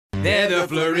They're the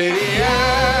Floridians.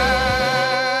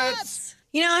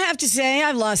 You know, I have to say,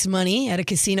 I've lost money at a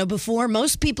casino before.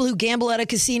 Most people who gamble at a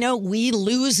casino, we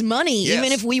lose money,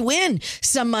 even if we win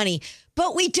some money.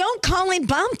 But we don't call in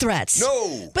bomb threats.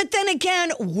 No. But then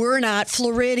again, we're not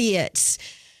Floridians.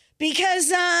 Because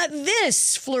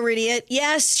this Floridian,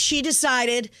 yes, she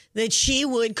decided that she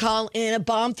would call in a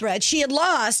bomb threat. She had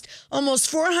lost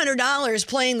almost $400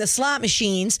 playing the slot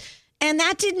machines, and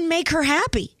that didn't make her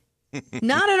happy.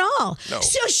 Not at all. No.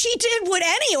 So she did what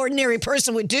any ordinary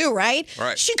person would do, right?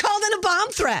 Right. She called in a bomb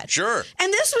threat. Sure.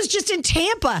 And this was just in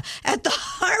Tampa at the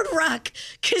Hard Rock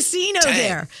Casino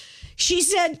there. She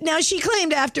said, now she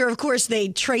claimed after, of course, they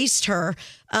traced her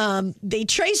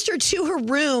to her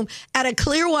room at a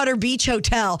Clearwater Beach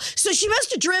hotel. So she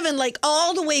must have driven like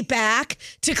all the way back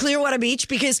to Clearwater Beach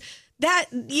because that,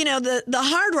 you know, the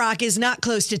Hard Rock is not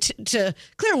close to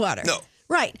Clearwater. No.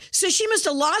 Right. So she must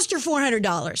have lost her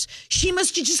 $400. She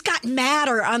must have just got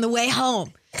madder on the way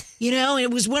home. You know,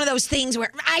 it was one of those things where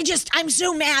I'm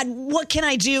so mad. What can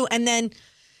I do? And then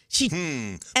she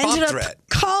ended up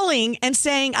calling and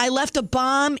saying, I left a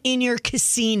bomb in your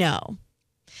casino.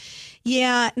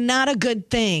 Yeah, not a good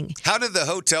thing. How did the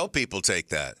hotel people take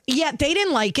that? Yeah, they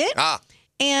didn't like it.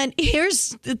 And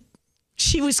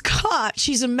she was caught.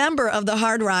 She's a member of the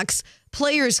Hard Rock's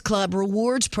Players Club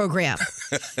rewards program.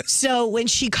 So when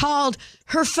she called,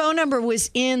 her phone number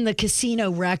was in the casino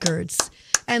records.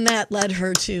 And that led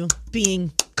her to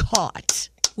being caught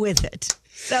with it.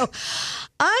 So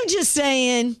I'm just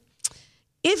saying,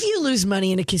 if you lose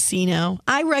money in a casino,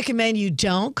 I recommend you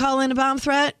don't call in a bomb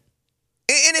threat.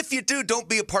 And if you do, don't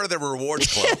be a part of the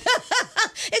rewards club.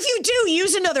 If you do,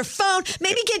 use another phone.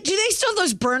 Maybe do they still have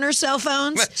those burner cell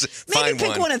phones? Maybe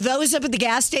pick one of those up at the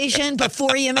gas station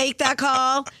before you make that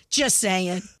call. Just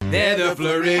saying. They're the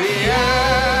Floridians.